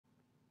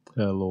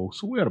Hello,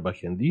 so we are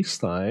back, and this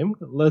time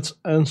let's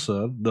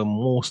answer the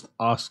most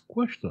asked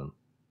question.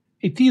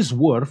 It is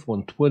worth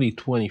on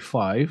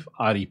 2025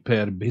 a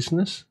repair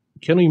business?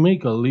 Can we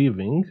make a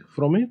living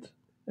from it?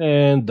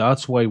 And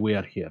that's why we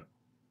are here.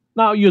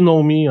 Now, you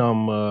know me,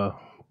 I'm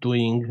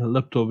doing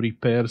laptop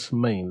repairs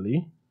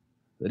mainly.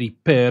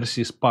 Repairs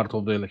is part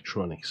of the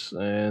electronics,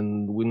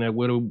 and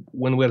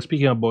when we're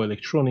speaking about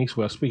electronics,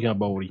 we're speaking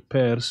about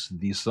repairs,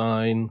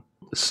 design,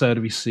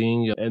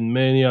 servicing, and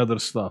many other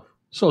stuff.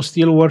 So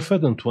still worth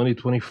it in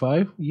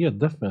 2025? Yeah,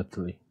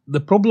 definitely. The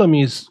problem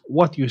is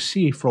what you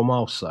see from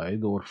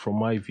outside or from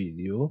my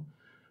video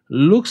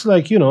looks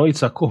like,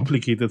 it's a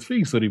complicated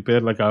thing to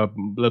repair like a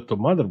laptop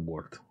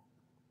motherboard.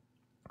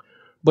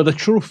 But the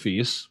truth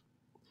is,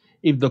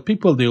 if the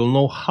people they will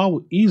know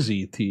how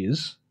easy it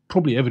is,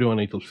 probably everyone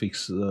it will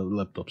fix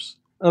laptops.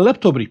 And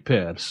laptop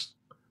repairs,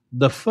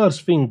 the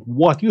first thing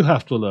what you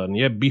have to learn,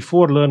 yeah,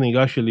 before learning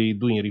actually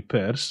doing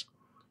repairs,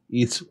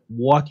 it's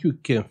what you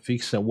can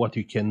fix and what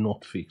you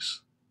cannot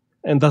fix.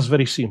 And that's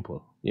very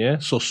simple. Yeah.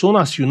 So soon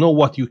as you know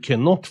what you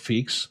cannot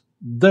fix,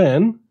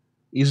 then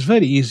it's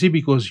very easy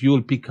because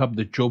you'll pick up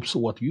the jobs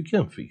what you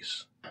can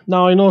fix.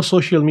 Now I know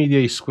social media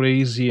is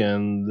crazy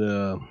and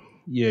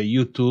yeah,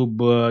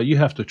 YouTube. You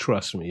have to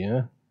trust me.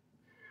 Yeah.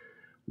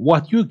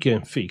 What you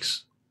can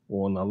fix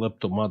on a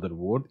laptop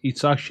motherboard,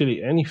 it's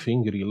actually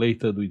anything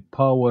related with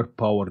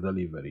power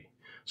delivery.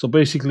 So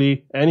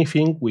basically,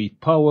 anything with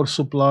power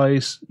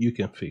supplies you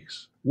can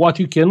fix. What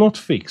you cannot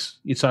fix,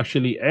 it's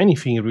actually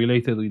anything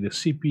related with the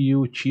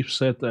CPU,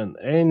 chipset, and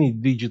any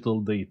digital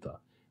data.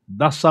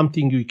 That's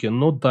something you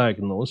cannot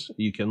diagnose,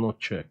 you cannot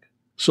check.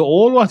 So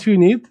all what you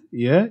need,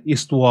 yeah,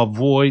 is to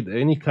avoid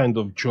any kind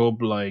of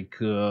job like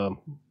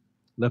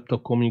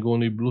laptop coming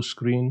on a blue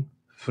screen,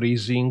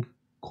 freezing,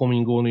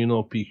 coming on in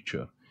no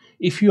picture.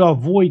 If you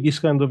avoid this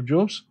kind of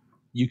jobs,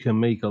 you can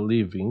make a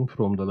living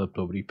from the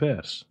laptop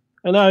repairs.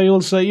 And I will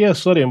say,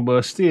 yes, sorry,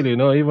 but still,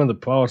 even the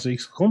power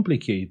is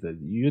complicated.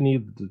 You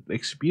need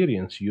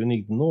experience, you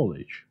need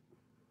knowledge.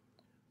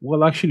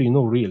 Well, actually,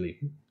 no, really.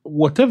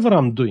 Whatever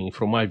I'm doing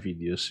from my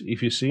videos,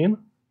 if you've seen,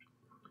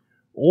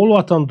 all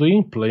what I'm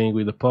doing, playing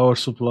with the power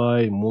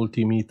supply,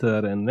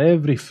 multimeter, and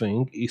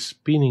everything is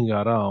spinning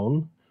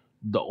around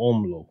the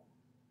Ohm law.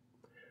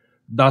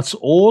 That's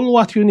all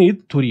what you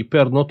need to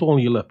repair not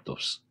only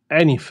laptops,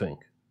 anything.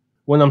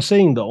 When I'm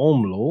saying the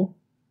Ohm law,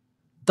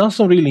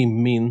 doesn't really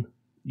mean,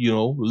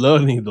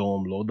 learning the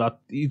Ohm law, that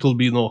it will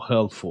be no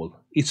helpful.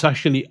 It's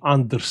actually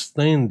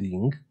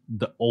understanding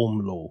the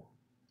Ohm law,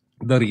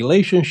 the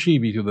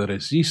relationship between the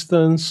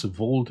resistance,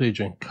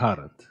 voltage, and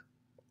current.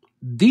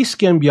 This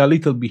can be a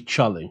little bit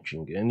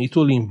challenging and it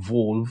will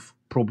involve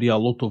probably a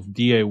lot of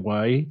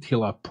DIY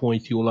till a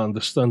point you will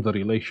understand the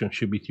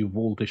relationship between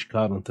voltage,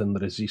 current,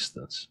 and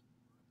resistance.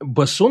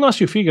 But as soon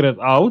as you figure it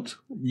out,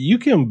 you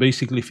can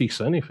basically fix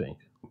anything.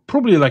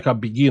 Probably like a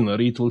beginner,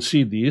 it will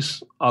see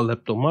this a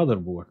laptop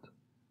motherboard.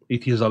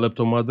 It is a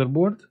laptop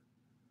motherboard?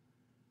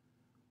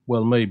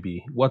 Well,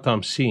 maybe. What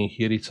I'm seeing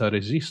here is a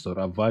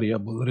resistor, a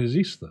variable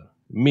resistor.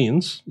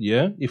 Means,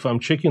 yeah, if I'm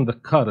checking the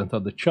current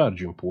at the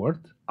charging port,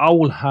 I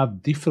will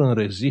have different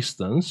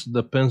resistance,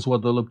 depends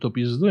what the laptop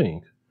is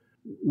doing.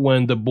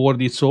 When the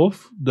board is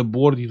off, the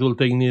board it will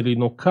take nearly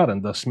no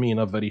current. That's mean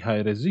a very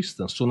high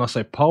resistance. Soon as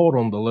I power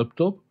on the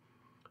laptop,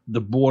 the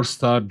board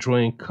start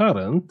drawing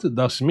current.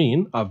 That's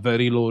mean a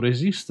very low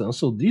resistance.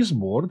 So this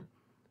board,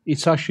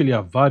 it's actually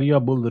a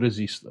variable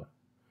resistor.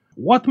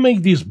 What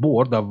makes this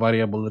board a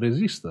variable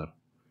resistor?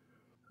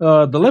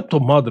 The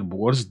laptop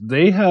motherboards,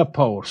 they have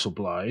power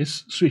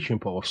supplies, switching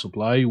power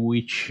supply,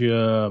 which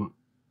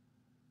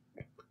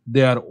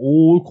they are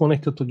all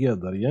connected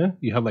together. Yeah,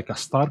 you have like a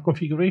star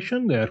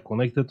configuration. They are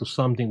connected to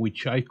something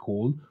which I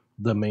call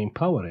the main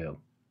power rail.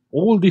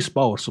 All these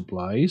power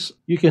supplies,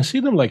 you can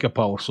see them like a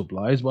power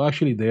supplies, but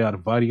actually they are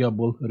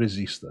variable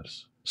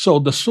resistors. So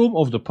the sum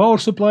of the power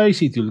supplies,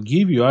 it will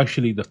give you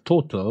actually the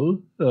total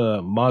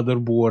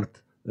motherboard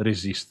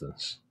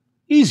resistance.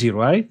 Easy,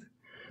 right?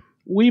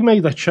 We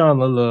made a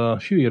channel a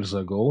few years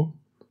ago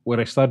where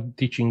I started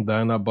teaching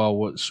Diana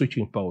about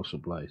switching power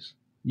supplies.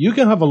 You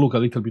can have a look a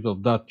little bit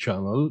of that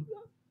channel.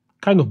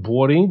 Kind of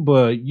boring,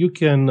 but you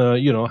can,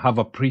 have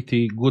a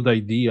pretty good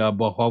idea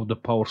about how the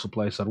power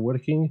supplies are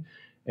working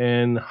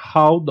and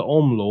how the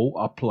Ohm law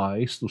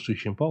applies to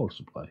switching power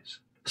supplies.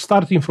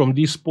 Starting from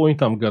this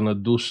point, I'm gonna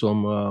do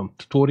some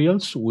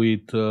tutorials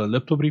with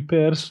laptop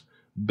repairs,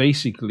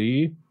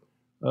 basically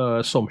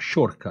some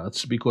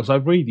shortcuts, because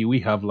already we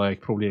have like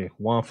probably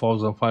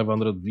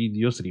 1,500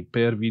 videos,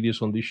 repair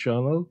videos on this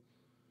channel.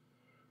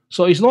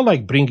 So it's not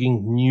like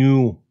bringing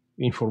new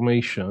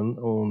information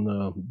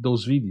on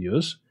those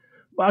videos,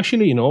 but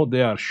actually,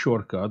 they are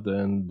shortcut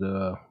and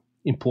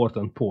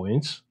important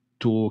points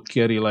to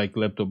carry like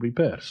laptop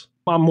repairs.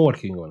 I'm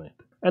working on it.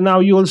 And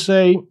now you will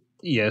say,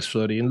 yes,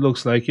 sorry, it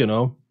looks like,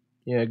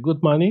 yeah,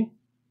 good money.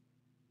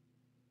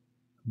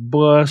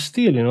 But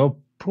still,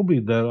 probably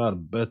there are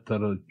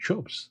better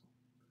jobs.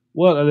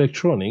 Well,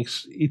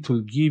 electronics, it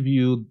will give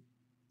you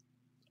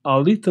a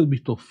little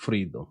bit of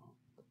freedom.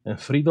 And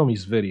freedom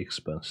is very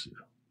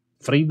expensive.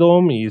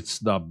 Freedom is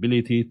the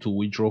ability to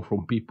withdraw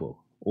from people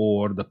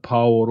or the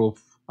power of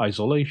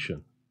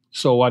isolation.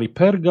 So a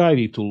repair guide,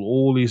 it will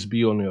always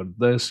be on your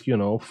desk,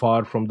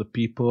 far from the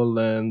people.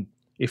 And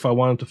if I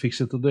want to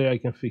fix it today, I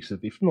can fix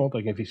it. If not,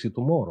 I can fix it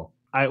tomorrow.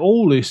 I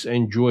always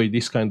enjoy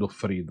this kind of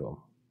freedom.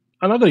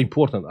 Another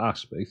important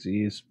aspect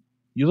is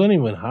you don't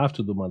even have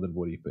to do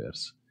motherboard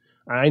repairs.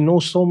 I know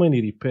so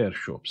many repair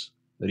shops,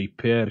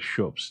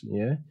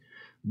 yeah,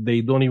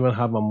 they don't even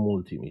have a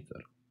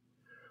multimeter.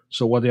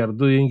 So what they are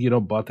doing,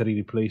 battery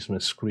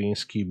replacement,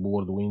 screens,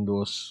 keyboard,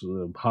 Windows,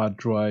 hard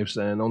drives,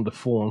 and on the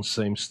phone,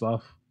 same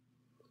stuff.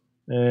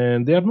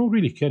 And they are not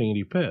really carrying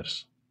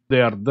repairs.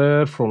 They are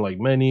there from like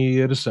many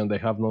years and they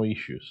have no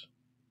issues.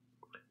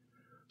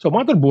 So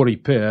motherboard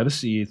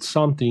repairs is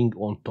something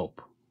on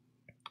top.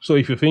 So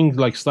if you think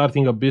like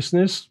starting a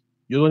business,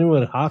 you don't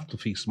even have to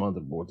fix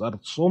motherboards. There are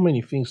so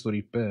many things to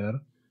repair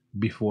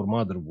before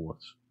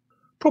motherboards.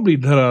 Probably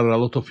there are a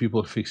lot of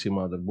people fixing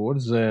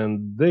motherboards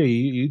and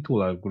it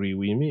will agree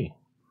with me.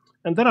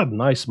 And there are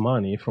nice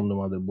money from the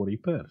motherboard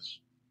repairs.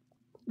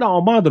 Now,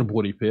 a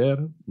motherboard repair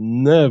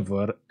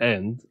never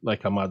end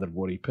like a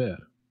motherboard repair.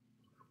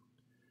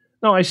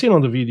 Now, I seen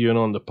on the video and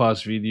on the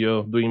past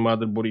video doing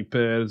motherboard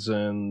repairs,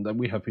 and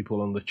we have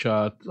people on the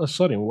chat.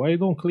 Sorry, why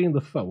don't clean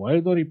the fan? Why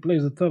don't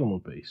replace the thermal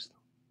paste?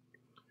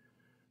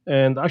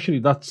 And actually,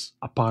 that's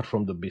apart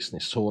from the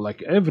business. So,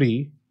 like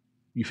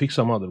you fix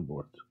a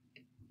motherboard,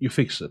 you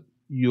fix it.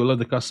 You let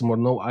the customer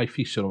know I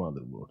fix your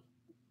motherboard.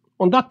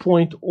 On that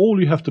point, all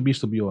you have to be is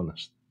to be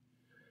honest.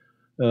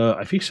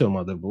 I fix your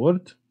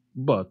motherboard,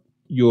 but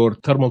your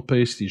thermal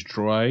paste is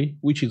dry,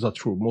 which is not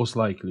true. Most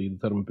likely, the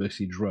thermal paste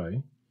is dry.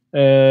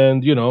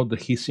 And, the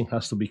heatsink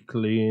has to be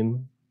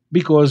clean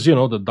because,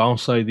 the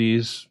downside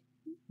is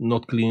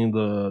not cleaning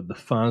the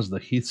fans, the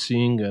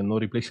heatsink, and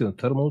not replacing the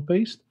thermal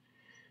paste.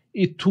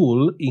 It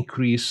will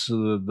increase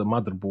the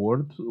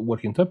motherboard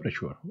working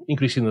temperature.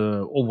 Increasing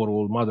the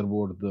overall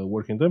motherboard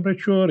working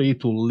temperature,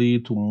 it will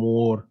lead to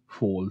more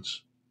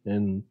faults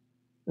in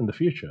the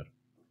future.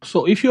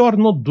 So if you are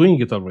not doing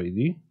it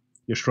already,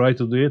 you try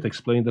to do it,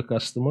 explain the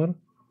customer,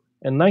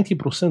 and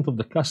 90% of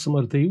the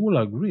customer, they will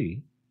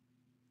agree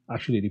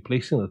actually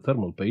replacing the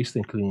thermal paste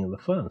and cleaning the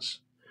fans,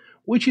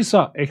 which is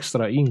an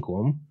extra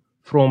income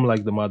from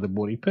like the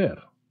motherboard repair.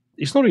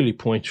 It's not really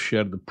point to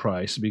share the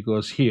price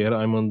because here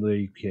I'm in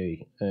the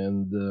UK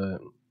and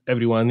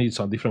everyone is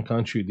a different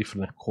country,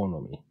 different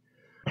economy.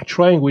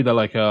 Trying with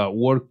a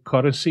work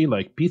currency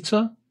like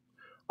pizza,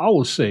 I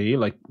will say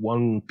like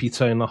 1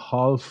 pizza and a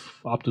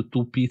half up to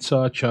 2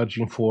 pizza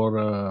charging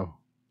for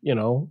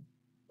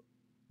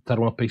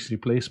thermal paste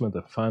replacement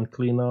and fan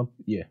cleanup.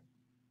 Yeah,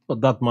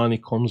 but that money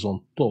comes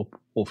on top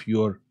of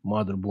your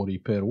motherboard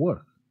repair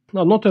work.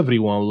 Now, not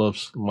everyone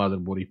loves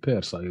motherboard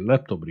repairs, like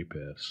laptop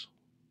repairs.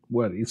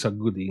 Well, it's a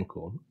good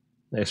income,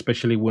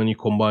 especially when you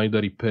combine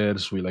the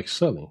repairs with like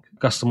selling.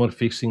 Customer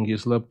fixing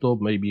his laptop,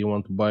 maybe you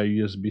want to buy a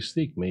USB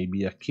stick,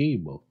 maybe a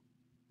cable.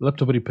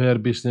 Laptop repair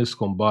business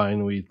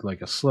combined with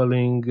like a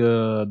selling,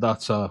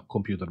 that's a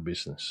computer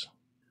business.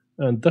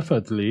 And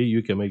definitely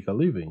you can make a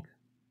living.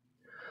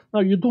 Now,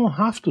 you don't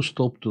have to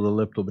stop to the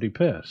laptop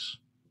repairs.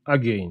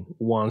 Again,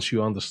 once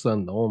you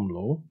understand the Ohm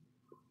law,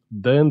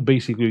 then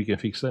basically you can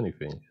fix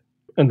anything.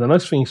 And the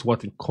next thing is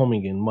what is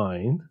coming in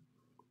mind,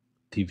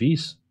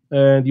 TVs.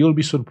 And you'll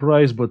be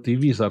surprised, but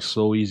TVs are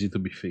so easy to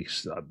be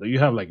fixed. You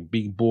have like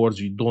big boards,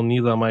 you don't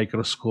need a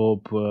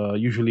microscope.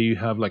 Usually you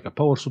have like a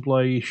power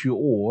supply issue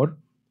or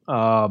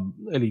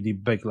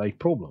LED backlight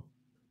problem.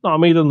 Now, I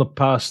made in the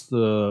past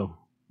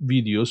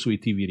videos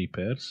with TV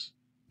repairs,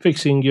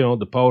 fixing,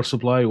 the power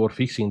supply or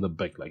fixing the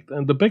backlight.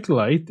 And the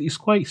backlight is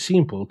quite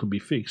simple to be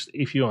fixed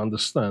if you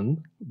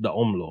understand the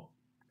Ohm law.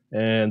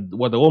 And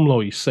what the Ohm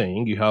law is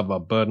saying, you have a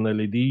burn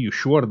LED, you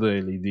short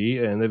the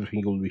LED, and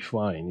everything will be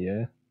fine,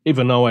 yeah?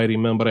 Even now I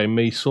remember I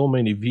made so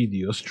many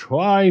videos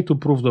trying to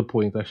prove the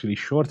point, actually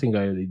shorting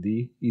a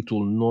LED, it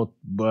will not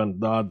burn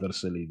the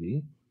other's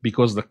LED,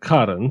 because the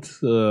current,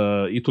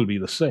 it will be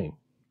the same.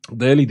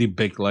 The LED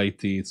backlight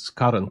is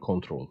current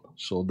controlled.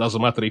 So it doesn't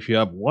matter if you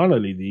have one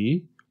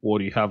LED or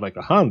you have like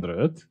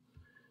 100,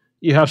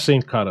 you have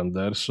same current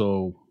there.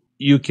 So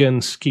you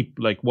can skip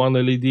like one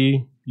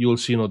LED, you will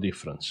see no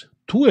difference.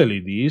 2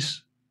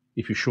 LEDs,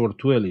 if you short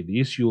 2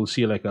 LEDs, you will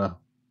see like a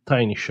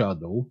tiny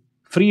shadow.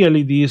 3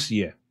 LEDs,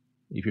 yeah.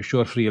 If you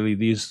short 3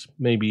 LEDs,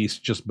 maybe it's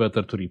just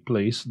better to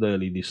replace the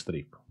LED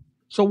strip.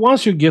 So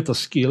once you get a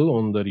skill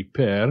on the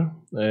repair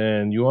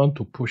and you want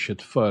to push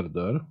it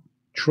further,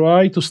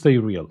 try to stay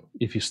real.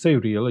 If you stay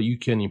real, you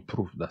can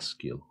improve that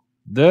skill.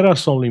 There are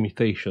some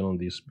limitations on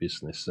this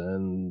business,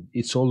 and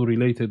it's all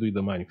related with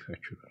the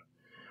manufacturer.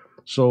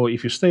 So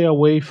if you stay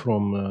away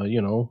from,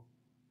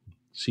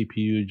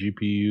 CPU,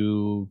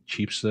 GPU,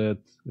 chipset,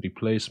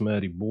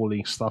 replacement,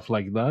 reballing, stuff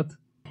like that,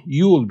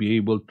 you will be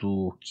able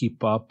to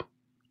keep up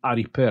a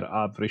repair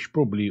average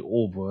probably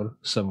over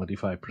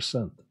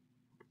 75%.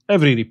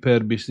 Every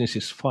repair business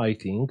is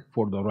fighting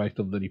for the right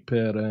of the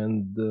repair,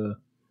 and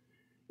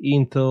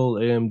Intel,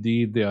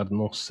 AMD, they are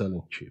not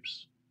selling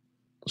chips.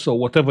 So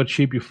whatever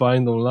chip you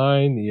find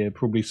online, yeah,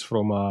 probably it's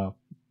from a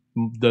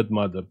that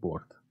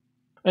motherboard.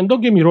 And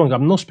don't get me wrong,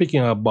 I'm not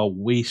speaking about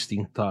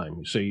wasting time.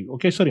 You say,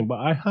 okay, sorry, but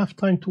I have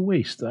time to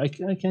waste. I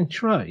can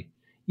try.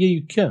 Yeah,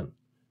 you can.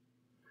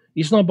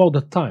 It's not about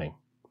the time.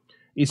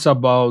 It's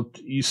about,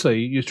 you say,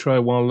 you try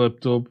one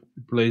laptop,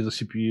 replace the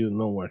CPU,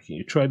 not working.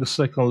 You try the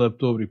second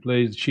laptop,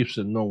 replace the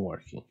chipset, not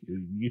working.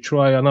 You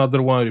try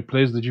another one,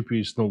 replace the GPU,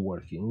 it's not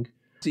working.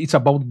 It's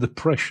about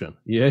depression.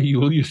 Yeah,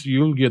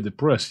 you'll get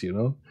depressed,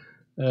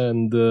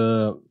 and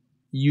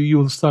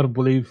you'll start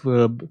believe,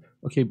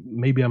 okay,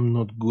 maybe I'm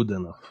not good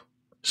enough.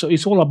 So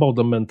it's all about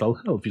the mental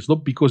health. It's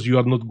not because you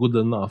are not good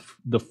enough.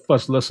 The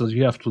first lessons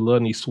you have to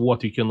learn is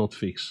what you cannot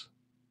fix.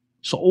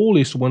 So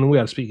always when we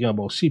are speaking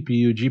about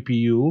CPU,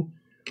 GPU,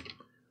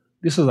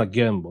 this is a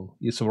gamble.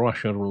 It's a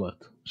Russian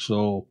roulette.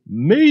 So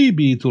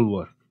maybe it will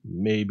work,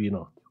 maybe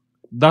not.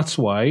 That's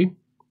why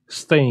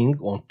staying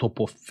on top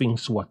of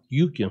things what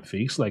you can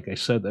fix, like I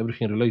said,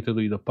 everything related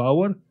to the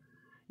power,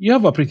 you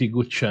have a pretty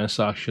good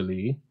chance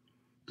actually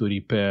to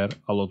repair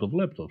a lot of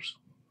laptops.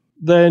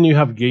 Then you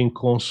have game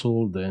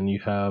console, then you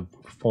have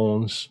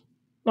phones.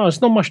 Now,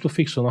 it's not much to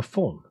fix on a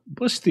phone,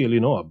 but still,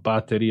 a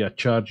battery, a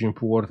charging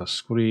port, a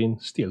screen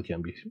still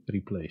can be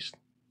replaced.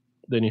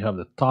 Then you have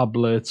the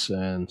tablets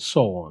and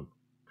so on.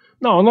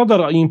 Now,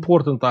 another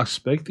important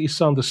aspect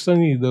is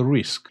understanding the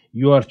risk.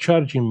 You are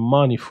charging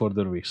money for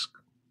the risk.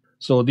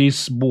 So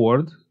this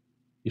board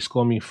is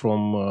coming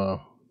from,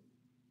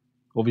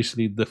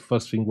 obviously, the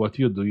first thing what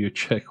you do, you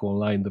check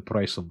online the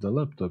price of the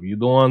laptop. You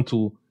don't want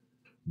to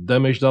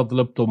damage that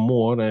laptop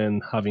more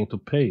and having to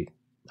pay.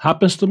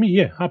 Happens to me,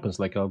 yeah, happens.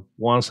 Like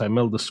once I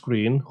melt the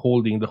screen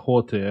holding the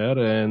hot air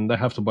and I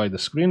have to buy the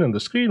screen, and the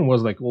screen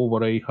was like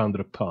over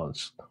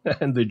 £800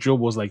 and the job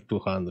was like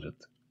 200.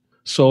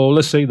 So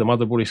let's say the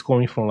motherboard is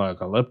coming from like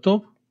a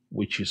laptop,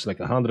 which is like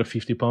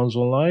 £150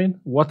 online.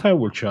 What I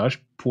will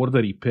charge for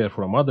the repair,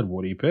 for a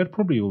motherboard repair,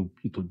 probably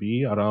it will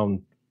be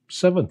around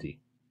 70.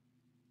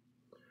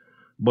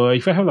 But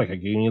if I have like a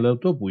gaming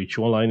laptop, which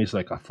online is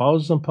like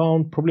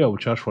 £1,000, probably I will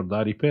charge for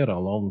that repair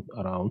around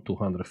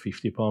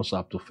 £250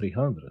 up to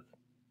 300.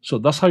 So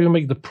that's how you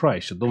make the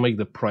price. You don't make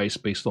the price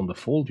based on the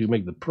fault. You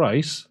make the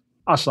price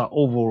as an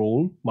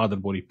overall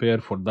motherboard repair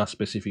for that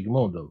specific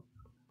model.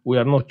 We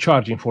are not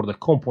charging for the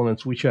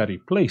components which are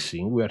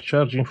replacing. We are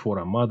charging for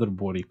a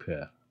motherboard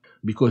repair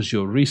because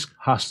your risk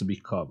has to be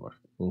covered.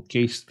 In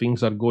case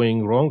things are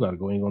going wrong, are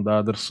going on the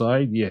other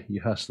side, yeah,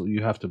 you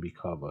have to be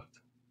covered.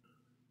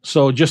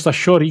 So just a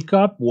short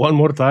recap, one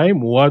more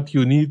time, what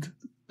you need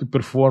to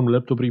perform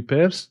laptop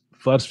repairs.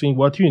 First thing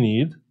what you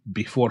need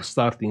before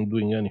starting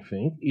doing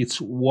anything,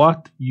 it's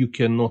what you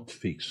cannot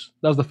fix.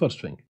 That's the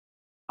first thing.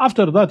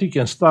 After that, you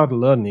can start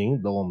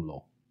learning the Ohm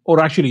law.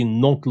 Or actually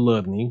not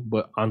learning,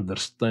 but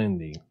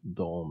understanding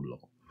the Ohm law.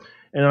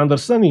 And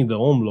understanding the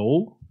Ohm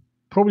law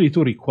probably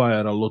to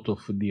require a lot of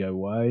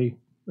DIY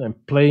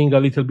and playing a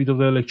little bit of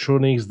the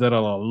electronics. There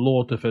are a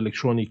lot of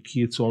electronic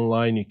kits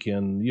online. You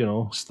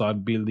can,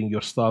 start building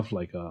your stuff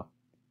like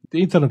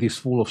the internet is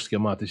full of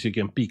schematics. You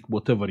can pick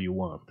whatever you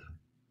want.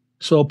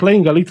 So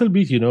playing a little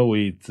bit,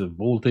 with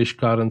voltage,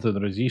 current, and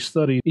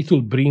resistor, it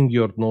will bring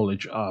your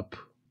knowledge up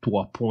to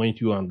a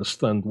point you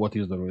understand what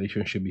is the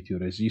relationship between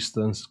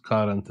resistance,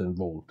 current, and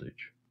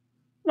voltage.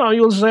 Now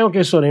you'll say,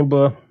 okay, sorry,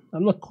 but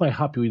I'm not quite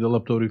happy with the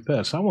laptop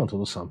repairs. I want to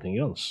do something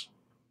else.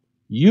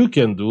 You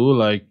can do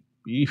like,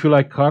 if you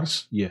like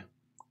cars, yeah,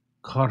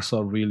 cars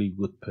are really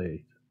good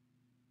paid.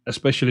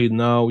 Especially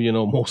now,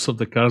 most of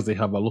the cars, they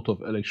have a lot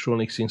of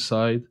electronics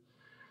inside.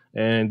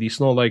 And it's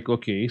not like,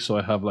 okay, so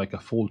I have like a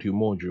faulty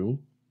module.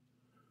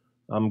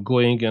 I'm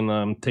going and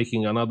I'm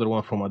taking another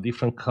one from a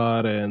different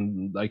car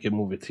and I can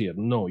move it here.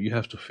 No, you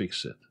have to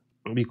fix it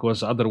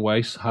because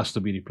otherwise it has to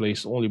be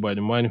replaced only by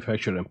the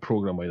manufacturer and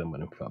programmed by the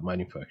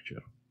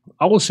manufacturer.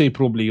 I will say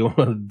probably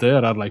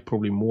there are like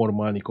probably more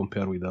money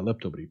compared with the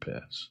laptop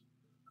repairs.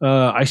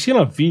 I seen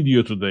a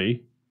video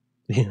today,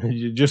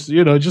 just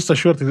a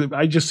short.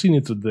 I just seen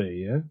it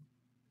today.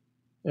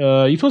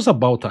 Yeah, it was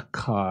about a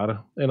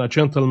car and a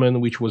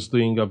gentleman which was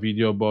doing a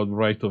video about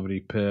right of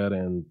repair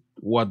and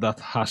what that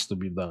has to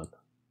be done.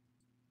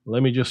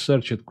 Let me just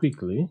search it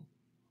quickly.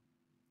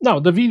 Now,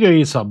 the video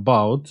is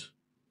about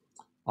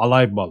a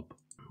light bulb.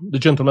 The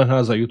gentleman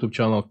has a YouTube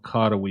channel,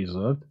 Car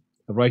Wizard.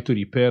 Right to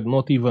repair,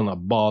 not even a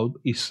bulb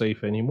is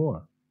safe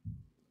anymore.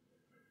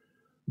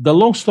 The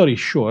long story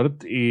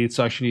short, it's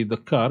actually the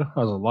car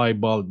has a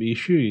light bulb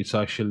issue. It's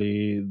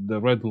actually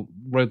the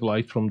red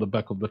light from the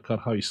back of the car,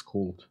 how it's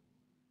called.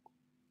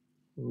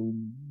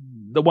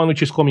 The one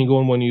which is coming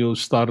on when you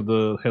start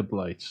the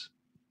headlights.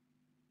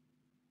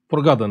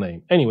 Forgot the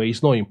name. Anyway,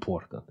 it's not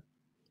important.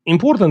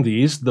 Important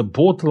is the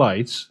both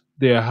lights,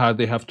 they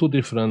have two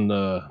different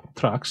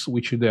tracks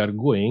which they are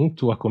going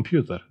to a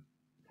computer.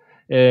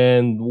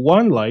 And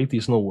one light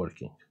is not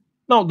working.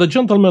 Now, the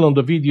gentleman on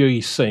the video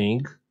is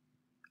saying,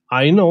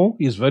 I know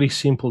it's very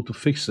simple to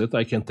fix it.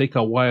 I can take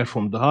a wire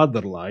from the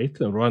other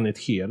light and run it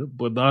here,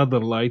 but the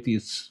other light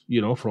is,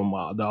 from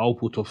the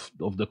output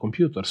of the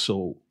computer.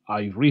 So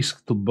I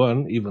risk to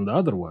burn even the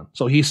other one.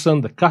 So he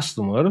sent the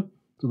customer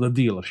to the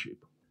dealership.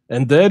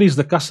 And there is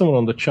the customer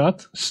on the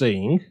chat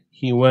saying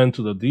he went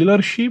to the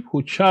dealership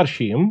who charged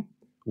him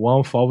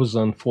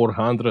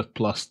 1,400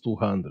 plus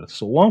 200,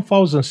 so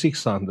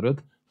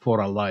 1,600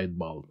 for a light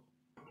bulb.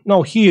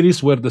 Now here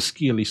is where the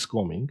skill is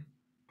coming,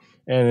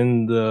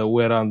 and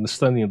where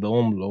understanding the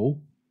Ohm law,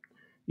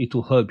 it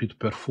will help you to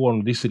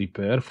perform this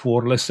repair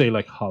for, let's say,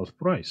 like half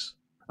price.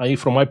 And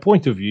from my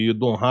point of view, you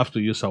don't have to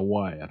use a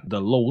wire.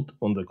 The load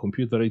on the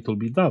computer, it will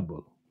be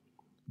double.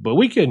 But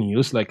we can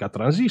use like a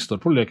transistor,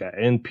 probably like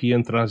an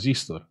NPN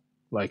transistor,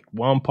 like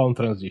 1 pound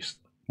transistor.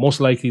 Most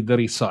likely there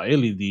is a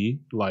LED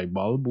light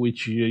bulb,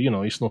 which,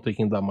 is not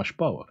taking that much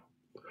power.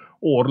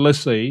 Or let's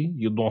say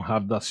you don't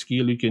have that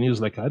skill, you can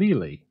use like a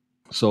relay.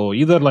 So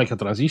either like a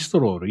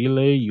transistor or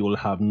relay, you will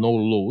have no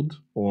load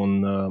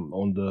on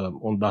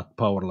that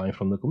power line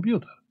from the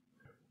computer.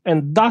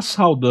 And that's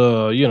how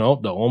the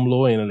Ohm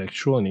law in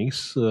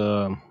electronics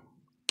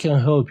can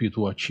help you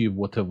to achieve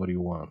whatever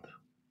you want.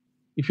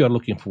 If you are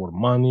looking for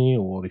money,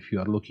 or if you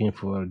are looking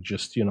for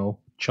just,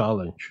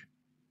 challenge.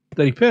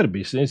 The repair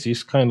business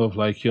is kind of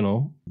like,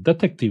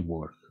 detective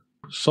work.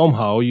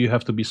 Somehow you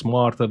have to be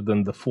smarter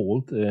than the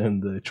fault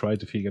and try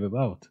to figure it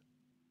out.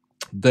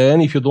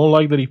 Then if you don't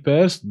like the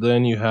repairs,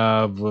 then you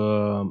have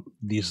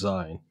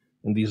design.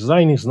 And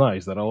design is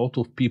nice. There are a lot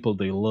of people,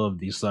 they love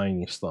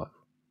designing stuff.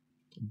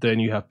 Then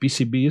you have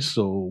PCBs.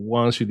 So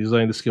once you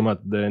design the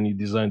schematic, then you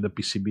design the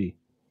PCB.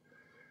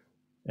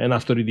 And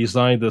after you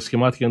design the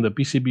schematic and the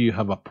PCB, you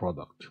have a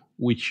product,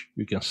 which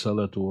you can sell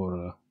it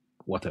or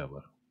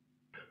whatever.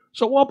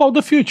 So what about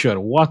the future?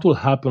 What will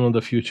happen in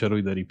the future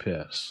with the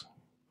repairs?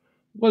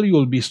 Well, you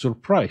will be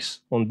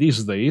surprised. On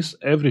these days,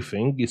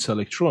 everything is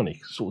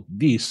electronic. So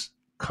this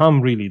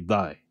can't really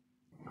die.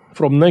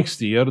 From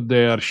next year,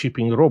 they are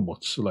shipping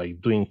robots,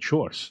 like doing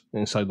chores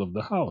inside of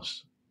the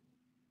house.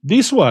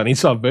 This one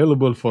is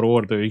available for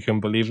order, you can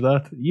believe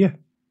that? Yeah.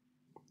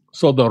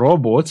 So the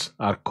robots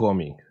are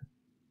coming.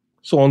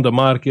 So on the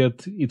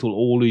market, it will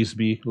always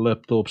be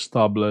laptops,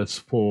 tablets,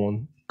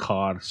 phone,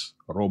 cars,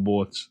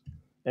 robots,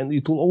 and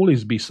it will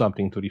always be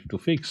something to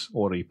fix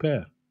or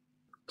repair.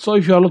 So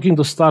if you are looking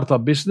to start a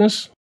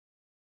business,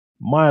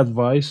 my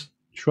advice,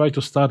 try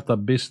to start a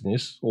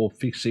business or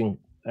fixing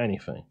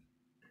anything.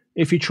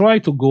 If you try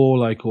to go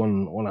like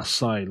on a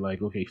side,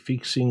 like, okay,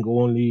 fixing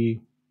only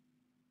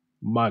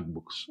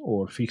MacBooks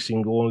or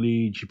fixing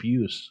only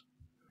GPUs,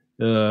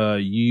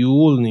 you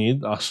will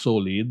need a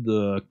solid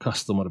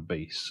customer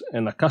base.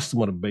 And a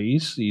customer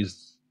base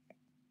is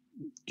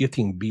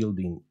getting built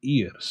in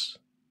years.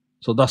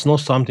 So that's not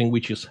something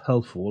which is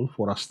helpful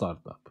for a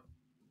startup.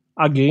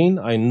 Again,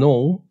 I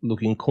know,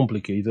 looking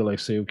complicated, I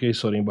say, okay,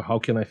 sorry, but how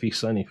can I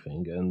fix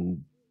anything?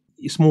 And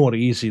it's more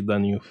easy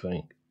than you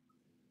think.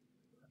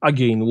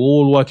 Again,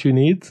 all what you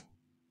need,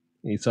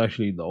 it's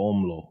actually the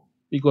Ohm law,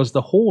 because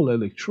the whole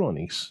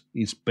electronics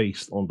is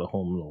based on the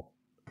Ohm law.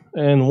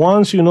 And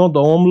once you know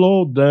the Ohm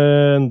law,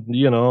 then,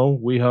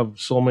 we have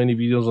so many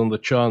videos on the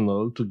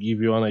channel to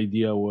give you an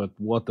idea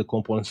what the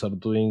components are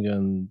doing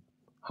and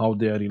how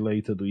they are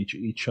related to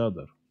each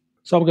other.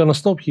 So I'm gonna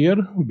stop here.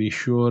 Be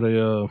sure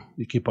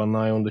you keep an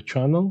eye on the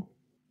channel,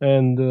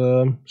 and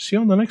see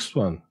you on the next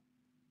one.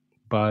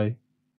 Bye.